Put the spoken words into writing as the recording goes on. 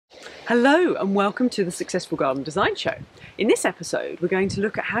Hello and welcome to the Successful Garden Design Show. In this episode we're going to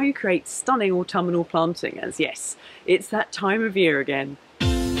look at how you create stunning autumnal planting, as yes, it's that time of year again.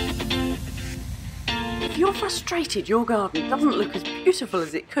 If you're frustrated your garden doesn't look as beautiful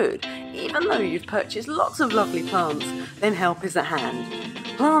as it could, even though you've purchased lots of lovely plants, then help is at hand.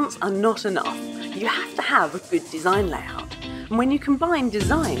 Plants are not enough. You have to have a good design layout. And when you combine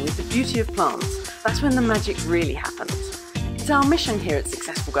design with the beauty of plants, that's when the magic really happens. It's our mission here at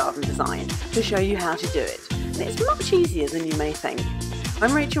Successful Garden Design to show you how to do it, and it's much easier than you may think.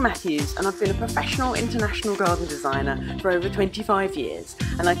 I'm Rachel Matthews and I've been a professional international garden designer for over 25 years,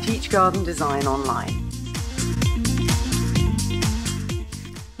 and I teach garden design online.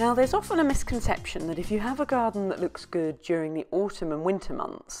 Now, there's often a misconception that if you have a garden that looks good during the autumn and winter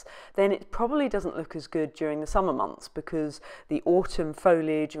months, then it probably doesn't look as good during the summer months, because the autumn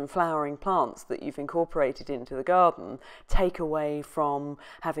foliage and flowering plants that you've incorporated into the garden take away from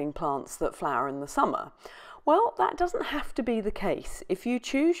having plants that flower in the summer. Well, that doesn't have to be the case. If you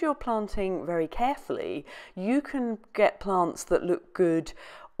choose your planting very carefully, you can get plants that look good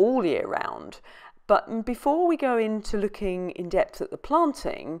all year round. But before we go into looking in depth at the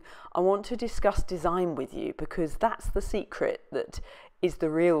planting, I want to discuss design with you, because that's the secret that is the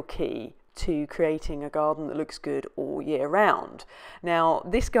real key to creating a garden that looks good all year round. Now,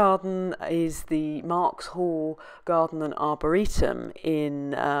 this garden is the Marks Hall Garden and Arboretum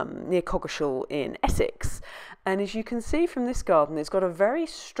in near Coggeshall in Essex. And as you can see from this garden, it's got a very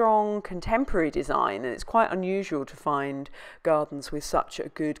strong contemporary design, and it's quite unusual to find gardens with such a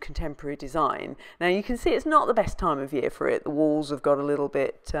good contemporary design. Now, you can see it's not the best time of year for it. The walls have got a little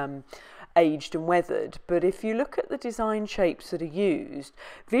bit aged and weathered, but if you look at the design shapes that are used,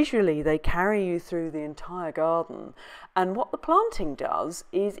 visually they carry you through the entire garden, and what the planting does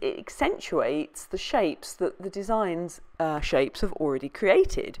is it accentuates the shapes that the design's shapes have already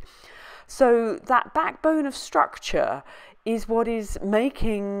created. So that backbone of structure is what is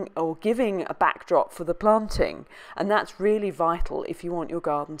making or giving a backdrop for the planting, and that's really vital if you want your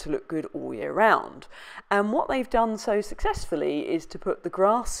garden to look good all year round. And what they've done so successfully is to put the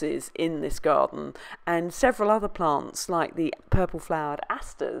grasses in this garden and several other plants like the purple flowered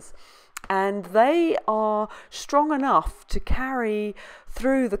asters, and they are strong enough to carry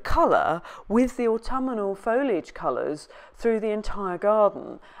through the colour with the autumnal foliage colours through the entire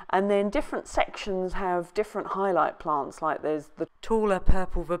garden. And then different sections have different highlight plants, like there's the taller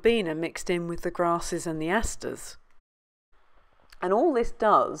purple verbena mixed in with the grasses and the asters. And all this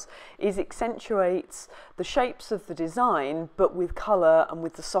does is accentuates the shapes of the design, but with colour and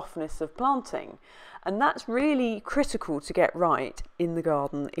with the softness of planting. And that's really critical to get right in the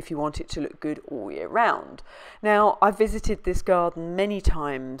garden if you want it to look good all year round. Now, I've visited this garden many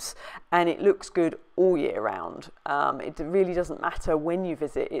times and it looks good all year round. It really doesn't matter when you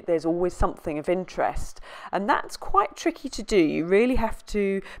visit it, there's always something of interest, and that's quite tricky to do. You really have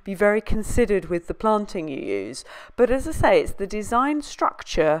to be very considered with the planting you use, but as I say, it's the design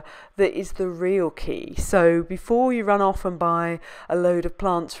structure that is the real key. So before you run off and buy a load of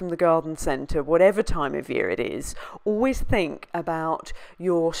plants from the garden centre, whatever time of year it is, always think about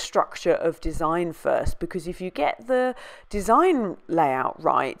your structure of design first, because if you get the design layout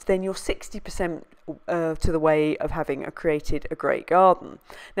right, then you're 60% to the way of having created a great garden.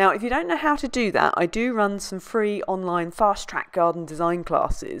 Now, if you don't know how to do that, I do run some free online fast-track garden design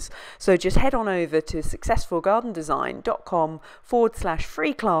classes. So just head on over to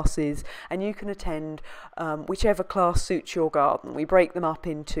successfulgardendesign.com/free classes and you can attend whichever class suits your garden. We break them up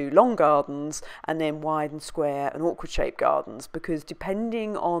into long gardens and then wide and square and awkward shaped gardens, because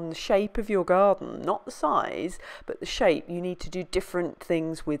depending on the shape of your garden, not the size, but the shape, you need to do different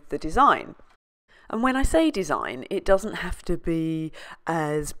things with the design. And when I say design, it doesn't have to be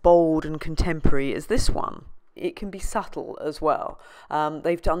as bold and contemporary as this one. It can be subtle as well.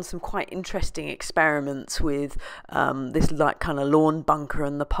 They've done some quite interesting experiments with this like kind of lawn bunker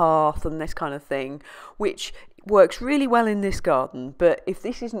and the path and this kind of thing, which works really well in this garden. But if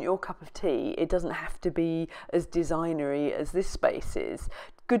this isn't your cup of tea, it doesn't have to be as designery as this space is.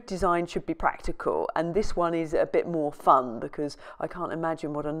 Good design should be practical, and this one is a bit more fun, because I can't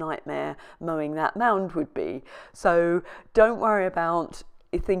imagine what a nightmare mowing that mound would be. So don't worry about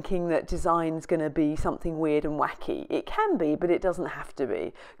thinking that design's going to be something weird and wacky. It can be, but it doesn't have to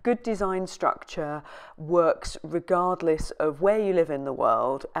be. Good design structure works regardless of where you live in the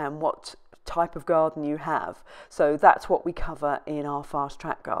world and what type of garden you have. So that's what we cover in our fast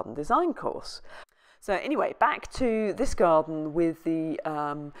track garden design course. So anyway, back to this garden with the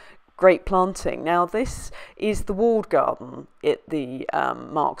great planting. Now this is the walled garden at the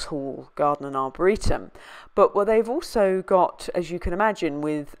Marks Hall Garden and Arboretum, but what they've also got, as you can imagine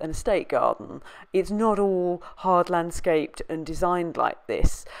with an estate garden, it's not all hard landscaped and designed like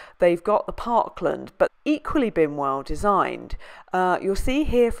this. They've got the parkland, but equally been well designed. You'll see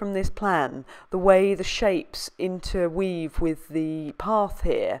here from this plan the way the shapes interweave with the path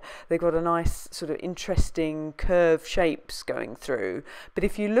here. They've got a nice sort of interesting curved shapes going through, but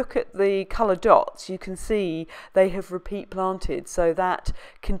if you look at the colour dots you can see they have repeat planted, so that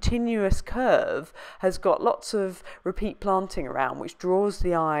continuous curve has got lots of repeat planting around, which draws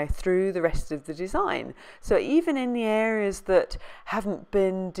the eye through the rest of the design. So even in the areas that haven't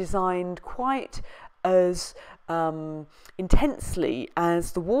been designed quite as intensely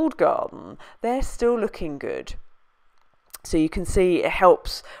as the walled garden, they're still looking good. So you can see it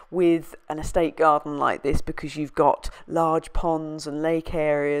helps with an estate garden like this because you've got large ponds and lake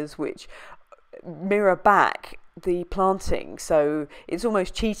areas which mirror back the planting, so it's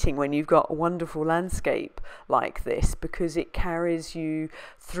almost cheating when you've got a wonderful landscape like this because it carries you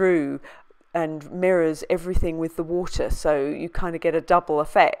through and mirrors everything with the water, so you kind of get a double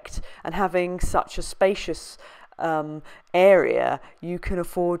effect. And having such a spacious area, you can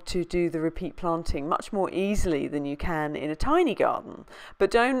afford to do the repeat planting much more easily than you can in a tiny garden.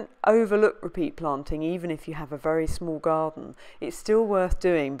 But don't overlook repeat planting even if you have a very small garden. It's still worth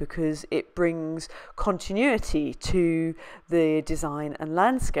doing because it brings continuity to the design and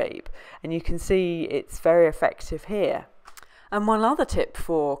landscape, and you can see it's very effective here. And one other tip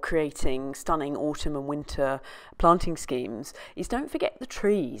for creating stunning autumn and winter planting schemes is don't forget the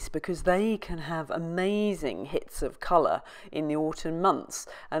trees, because they can have amazing hits of colour in the autumn months.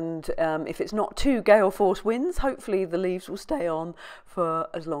 And if it's not too gale force winds, hopefully the leaves will stay on for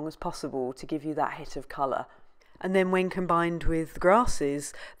as long as possible to give you that hit of colour. And then when combined with the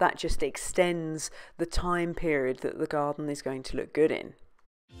grasses, that just extends the time period that the garden is going to look good in.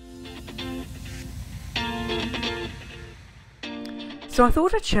 So I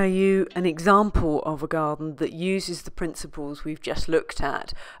thought I'd show you an example of a garden that uses the principles we've just looked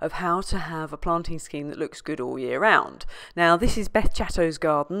at of how to have a planting scheme that looks good all year round. Now this is Beth Chatto's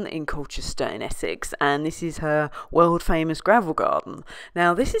garden in Colchester in Essex, and this is her world famous gravel garden.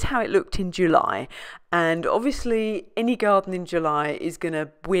 Now this is how it looked in July, and obviously any garden in July is going to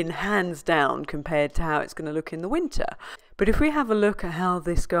win hands down compared to how it's going to look in the winter. But if we have a look at how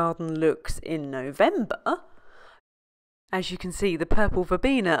this garden looks in November, as you can see, the purple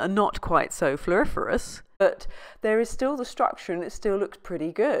verbena are not quite so floriferous, but there is still the structure and it still looks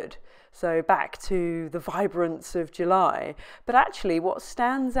pretty good. So back to the vibrance of July. But actually what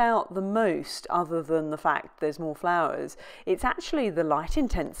stands out the most, other than the fact there's more flowers, it's actually the light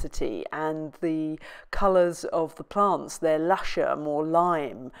intensity and the colours of the plants. They're lusher, more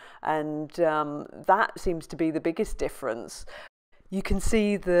lime, and that seems to be the biggest difference. You can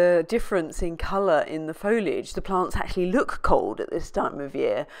see the difference in colour in the foliage. The plants actually look cold at this time of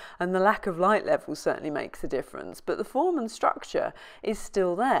year, and the lack of light level certainly makes a difference, but the form and structure is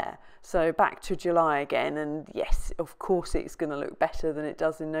still there. So back to July again, and yes, of course it's going to look better than it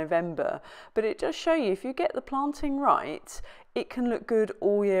does in November, but it does show you if you get the planting right, it can look good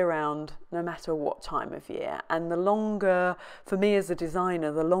all year round, no matter what time of year. And the longer, for me as a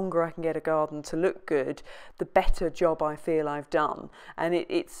designer, the longer I can get a garden to look good, the better job I feel I've done. And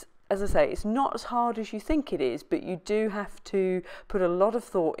it's, as I say, it's not as hard as you think it is, but you do have to put a lot of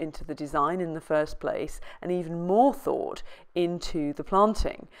thought into the design in the first place, and even more thought into the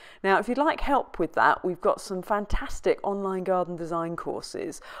planting. Now, if you'd like help with that, we've got some fantastic online garden design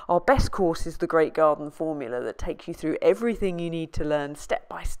courses. Our best course is the Great Garden Formula, that takes you through everything you need to learn step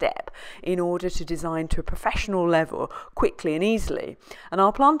by step in order to design to a professional level quickly and easily. And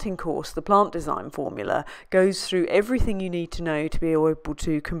our planting course, the Plant Design Formula, goes through everything you need to know to be able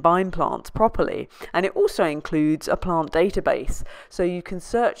to combine plants properly, and it also includes a plant database, so you can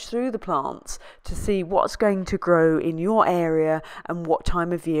search through the plants to see what's going to grow in your area and what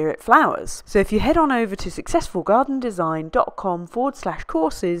time of year it flowers. So if you head on over to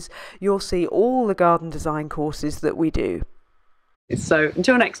successfulgardendesign.com/courses, you'll see all the garden design courses that we do. So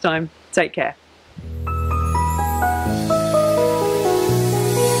until next time, take care.